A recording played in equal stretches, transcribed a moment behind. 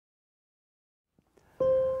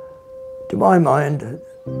To my mind,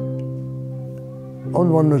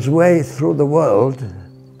 on one's way through the world,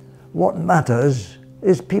 what matters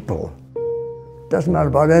is people. Doesn't matter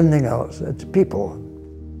about anything else, it's people.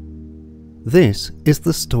 This is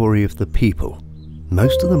the story of the people.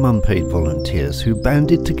 Most of them unpaid volunteers who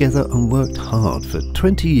banded together and worked hard for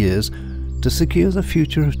 20 years to secure the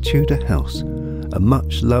future of Tudor House, a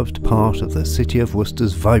much loved part of the city of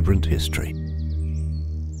Worcester's vibrant history.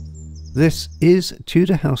 This is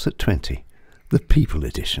Tudor House at 20, the People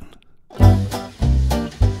Edition.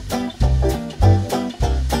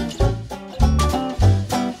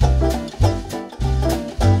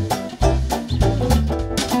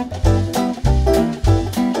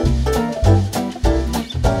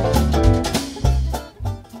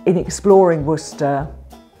 In exploring Worcester,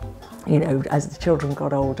 you know, as the children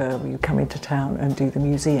got older, we would come into town and do the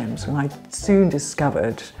museums, and I soon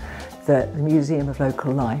discovered that the Museum of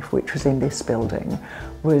Local Life, which was in this building,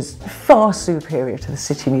 was far superior to the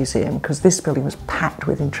City Museum, because this building was packed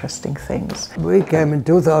with interesting things. We came in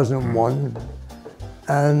 2001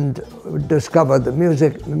 and discovered the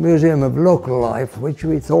Museum of Local Life, which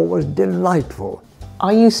we thought was delightful.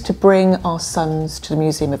 I used to bring our sons to the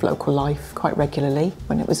Museum of Local Life quite regularly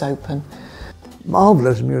when it was open.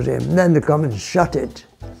 Marvellous museum, and then they come and shut it.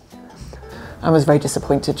 I was very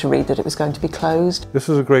disappointed to read that it was going to be closed. This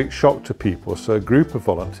was a great shock to people, so a group of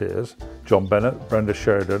volunteers, John Bennett, Brenda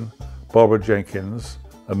Sheridan, Barbara Jenkins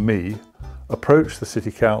and me, approached the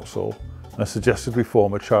City Council and suggested we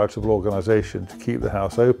form a charitable organisation to keep the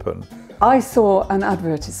house open. I saw an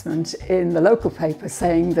advertisement in the local paper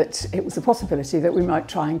saying that it was a possibility that we might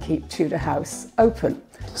try and keep Tudor House open.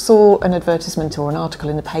 Saw an advertisement or an article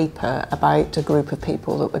in the paper about a group of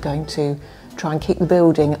people that were going to try and keep the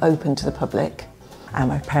building open to the public. And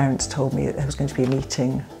my parents told me that there was going to be a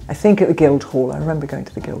meeting, I think at the Guildhall. I remember going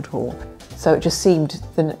to the Guildhall. So it just seemed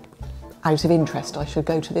that out of interest I should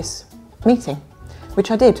go to this meeting,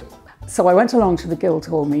 which I did. So I went along to the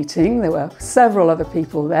Guildhall meeting. There were several other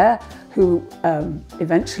people there who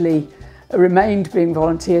eventually remained being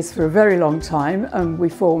volunteers for a very long time, and we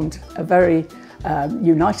formed a very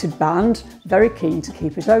united band, very keen to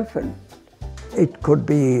keep it open. It could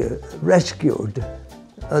be rescued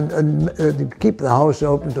and keep the house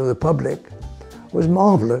open to the public was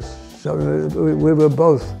marvellous. So we were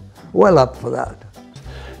both well up for that.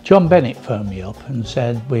 John Bennett phoned me up and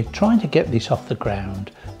said, we're trying to get this off the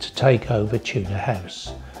ground to take over Tudor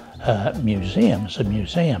House Museum as a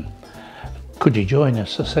museum. Could you join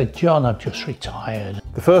us? I said, John, I've just retired.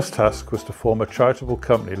 The first task was to form a charitable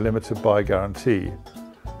company limited by guarantee.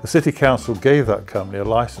 The City Council gave that company a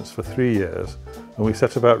licence for 3 years, and we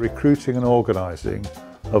set about recruiting and organising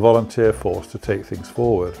a volunteer force to take things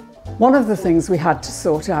forward. One of the things we had to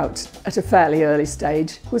sort out at a fairly early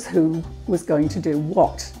stage was who was going to do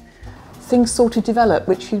what. Things sort of develop,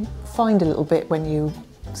 which you find a little bit when you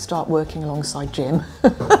start working alongside Jim.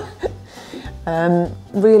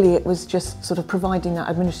 Really, it was just sort of providing that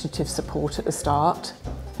administrative support at the start.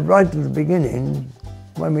 Right at the beginning,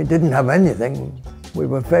 when we didn't have anything, we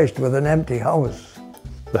were faced with an empty house.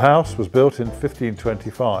 The house was built in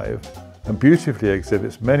 1525 and beautifully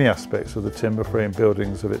exhibits many aspects of the timber frame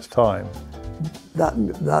buildings of its time.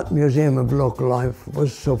 That Museum of Local Life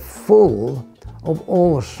was so full of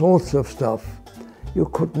all sorts of stuff, you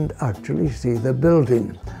couldn't actually see the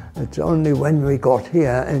building. It's only when we got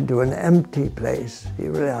here into an empty place,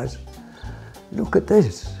 you realise, look at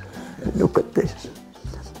this, look at this.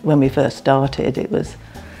 When we first started, it was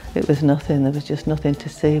nothing, there was just nothing to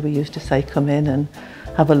see. We used to say, come in and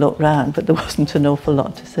have a look round, but there wasn't an awful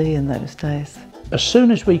lot to see in those days. As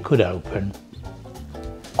soon as we could open,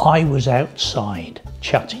 I was outside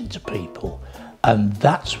chatting to people, and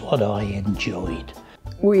that's what I enjoyed.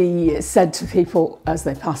 We said to people as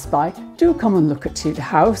they passed by, do come and look at Tudor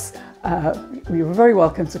House. You were very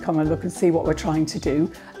welcome to come and look and see what we're trying to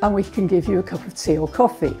do, and we can give you a cup of tea or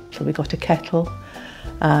coffee. So we got a kettle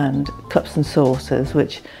and cups and saucers,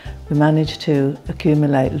 which we managed to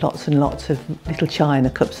accumulate lots and lots of little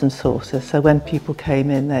china cups and saucers. So when people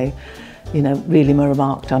came in, they, you know, really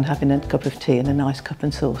remarked on having a cup of tea and a nice cup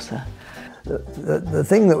and saucer. The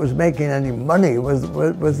thing that was making any money was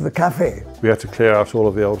the cafe. We had to clear out all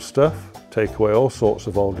of the old stuff, take away all sorts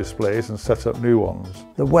of old displays and set up new ones.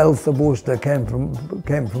 The wealth of Worcester came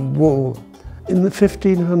from wool. In the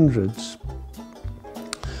 1500s,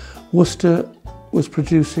 Worcester was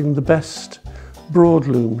producing the best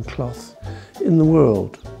broadloom cloth in the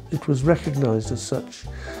world. It was recognised as such.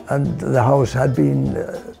 And the house had been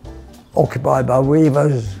occupied by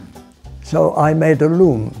weavers, so I made a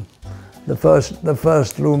loom. The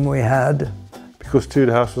first loom we had. Because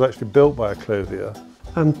Tudor House was actually built by a clothier,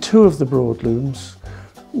 and 2 of the broadlooms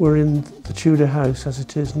were in the Tudor house as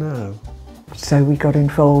it is now. So we got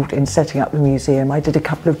involved in setting up the museum. I did a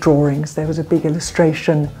couple of drawings. There was a big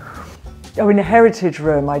illustration. Oh, in the heritage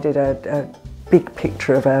room I did a big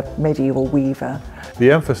picture of a medieval weaver.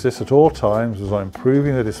 The emphasis at all times was on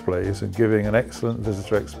improving the displays and giving an excellent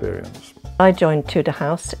visitor experience. I joined Tudor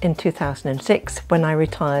House in 2006 when I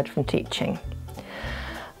retired from teaching.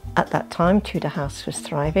 At that time, Tudor House was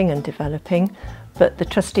thriving and developing, but the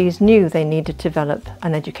trustees knew they needed to develop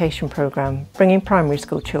an education programme, bringing primary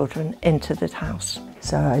school children into the house.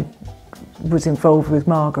 So I was involved with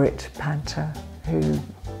Margaret Panter, who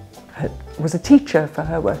was a teacher for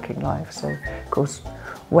her working life, so of course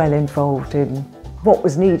well involved in what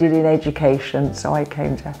was needed in education, so I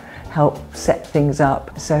came to help set things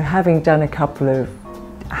up. So having done a couple of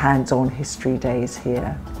hands-on history days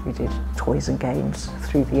here, we did toys and games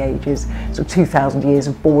through the ages, so 2,000 years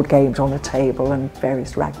of board games on a table and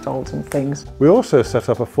various rag dolls and things. We also set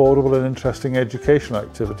up affordable and interesting educational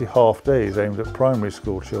activity half days aimed at primary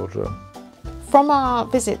school children. From our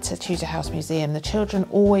visit to Tudor House Museum, the children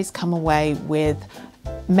always come away with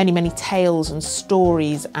many tales and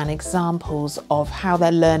stories and examples of how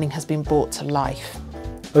their learning has been brought to life.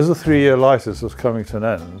 As the 3-year licence was coming to an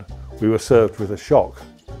end, we were served with a shock.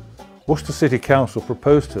 Worcester City Council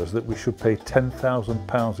proposed to us that we should pay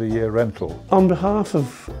 £10,000 a year rental. On behalf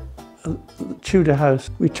of Tudor House,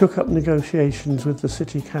 we took up negotiations with the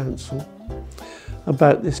City Council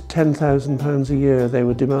about this £10,000 a year they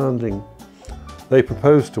were demanding. They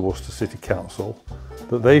proposed to Worcester City Council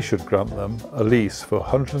that they should grant them a lease for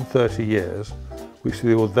 130 years, which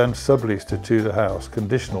they would then sublease to Tudor House,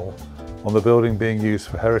 conditional on the building being used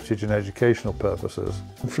for heritage and educational purposes.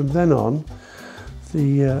 From then on,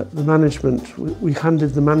 the management, we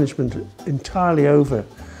handed the management entirely over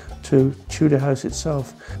to Tudor House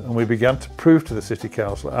itself. And we began to prove to the City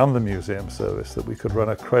Council and the Museum Service that we could run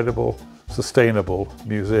a credible, sustainable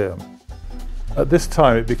museum. At this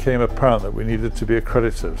time it became apparent that we needed to be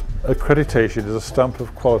accredited. Accreditation is a stamp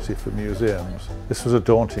of quality for museums. This was a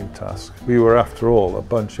daunting task. We were, after all, a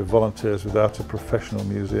bunch of volunteers without a professional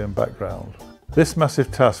museum background. This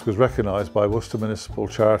massive task was recognised by Worcester Municipal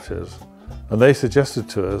Charities, and they suggested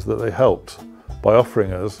to us that they helped by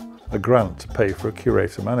offering us a grant to pay for a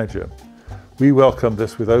curator-manager. We welcomed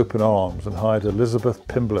this with open arms and hired Elizabeth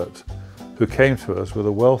Pimblett, who came to us with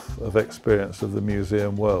a wealth of experience of the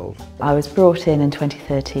museum world. I was brought in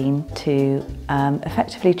 2013 to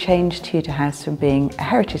effectively change Tudor House from being a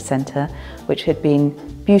heritage centre, which had been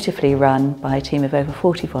beautifully run by a team of over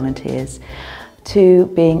 40 volunteers, to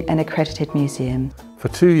being an accredited museum. For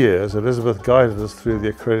 2 years, Elizabeth guided us through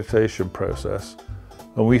the accreditation process,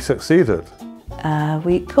 and we succeeded.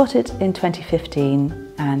 We got it in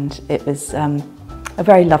 2015, and it was a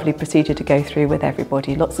very lovely procedure to go through with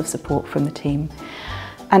everybody, lots of support from the team.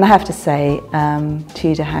 And I have to say,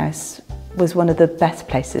 Tudor House was one of the best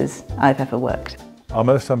places I've ever worked. Our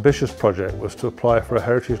most ambitious project was to apply for a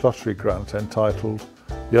Heritage Lottery grant entitled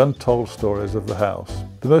The Untold Stories of the House.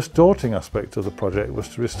 The most daunting aspect of the project was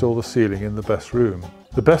to restore the ceiling in the best room.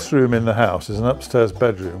 The best room in the house is an upstairs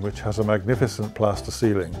bedroom which has a magnificent plaster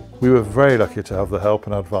ceiling. We were very lucky to have the help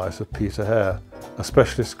and advice of Peter Hare, a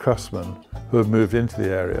specialist craftsman who had moved into the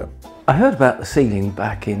area. I heard about the ceiling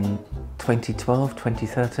back in 2012,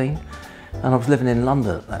 2013, and I was living in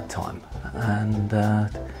London at that time, and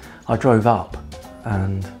I drove up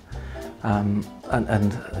and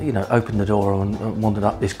you know, opened the door and wandered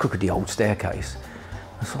up this crookedy old staircase.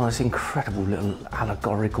 I saw this incredible little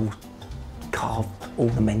allegorical carved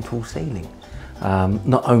ornamental ceiling.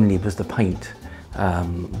 Not only was the paint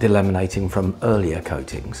delaminating from earlier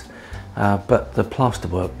coatings, but the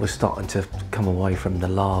plasterwork was starting to come away from the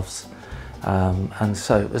laths, and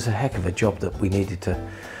so it was a heck of a job that we needed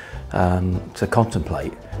to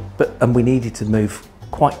contemplate. And we needed to move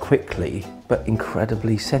quite quickly, but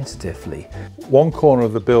incredibly sensitively. One corner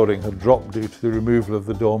of the building had dropped due to the removal of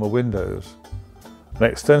the dormer windows. An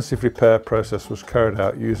extensive repair process was carried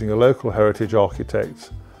out using a local heritage architect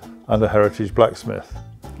and a heritage blacksmith.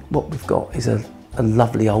 What we've got is a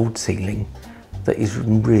lovely old ceiling that is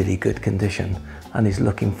in really good condition and is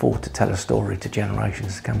looking forward to tell a story to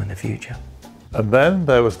generations to come in the future. And then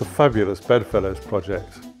there was the fabulous Bedfellows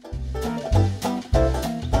project.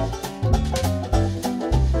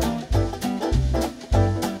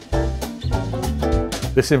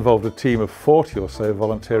 This involved a team of 40 or so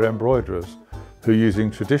volunteer embroiderers who,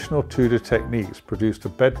 using traditional Tudor techniques, produced a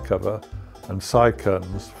bed cover and side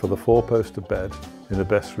curtains for the four-poster bed in the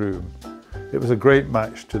best room. It was a great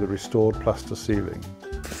match to the restored plaster ceiling.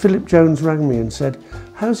 Philip Jones rang me and said,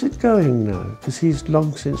 "How's it going now?" Because he's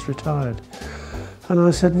long since retired. And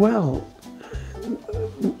I said, well,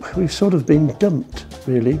 we've sort of been dumped,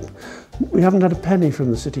 really. We haven't had a penny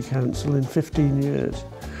from the City Council in 15 years.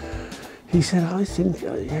 He said, I think,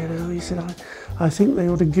 I think they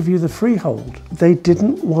ought to give you the freehold. They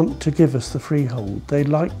didn't want to give us the freehold. They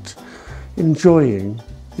liked enjoying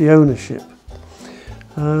the ownership.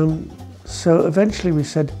 So eventually we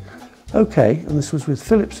said, okay, and this was with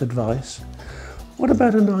Philip's advice, what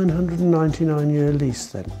about a 999-year lease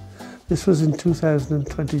then? This was in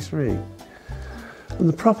 2023. And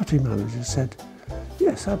the property manager said,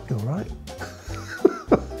 yes, that'd be all right.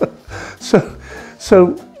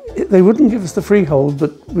 So they wouldn't give us the freehold,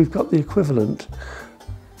 but we've got the equivalent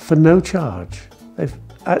for no charge.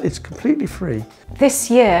 It's completely free.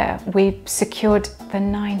 This year we secured the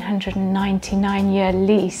 999-year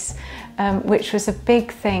lease, which was a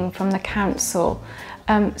big thing from the council.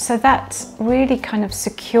 So that really kind of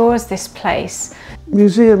secures this place.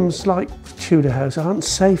 Museums like Tudor House aren't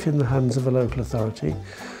safe in the hands of a local authority,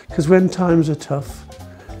 because when times are tough,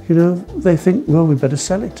 you know, they think, well, we better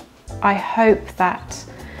sell it. I hope that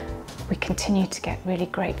we continue to get really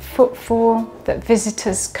great footfall, that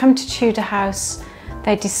visitors come to Tudor House,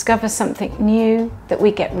 they discover something new, that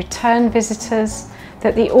we get return visitors,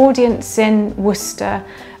 that the audience in Worcester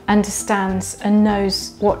understands and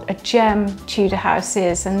knows what a gem Tudor House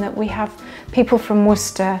is, and that we have people from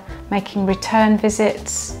Worcester making return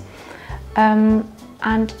visits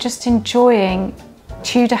and just enjoying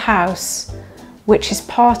Tudor House, which is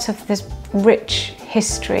part of this rich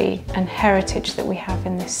history and heritage that we have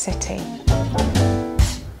in this city.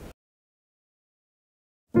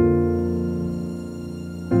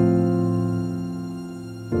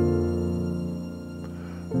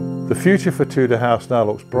 The future for Tudor House now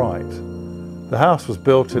looks bright. The house was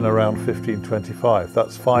built in around 1525,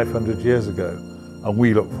 that's 500 years ago, and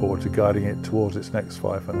we look forward to guiding it towards its next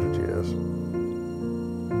 500 years.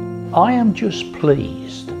 I am just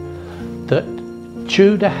pleased that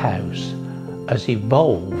Tudor House has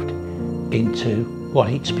evolved into what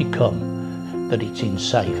it's become, that it's in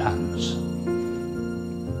safe hands.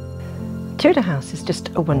 Tudor House is just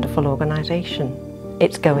a wonderful organisation.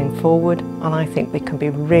 It's going forward, and I think we can be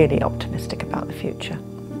really optimistic about the future.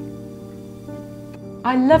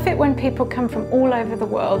 I love it when people come from all over the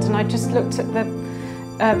world, and I just looked at the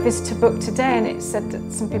visitor book today and it said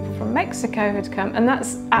that some people from Mexico had come, and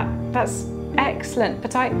that's excellent.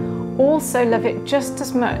 But I also love it just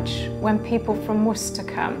as much when people from Worcester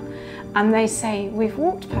come and they say, we've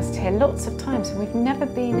walked past here lots of times and we've never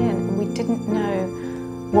been in, and we didn't know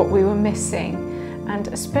what we were missing. And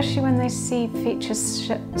especially when they see features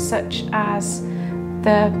such as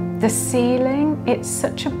the ceiling, it's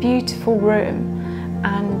such a beautiful room,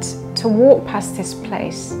 and to walk past this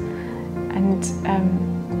place and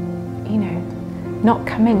you know, not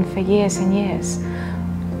come in for years and years.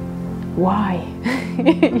 Why?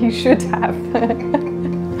 You should have.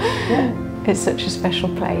 It's such a special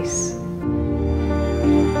place.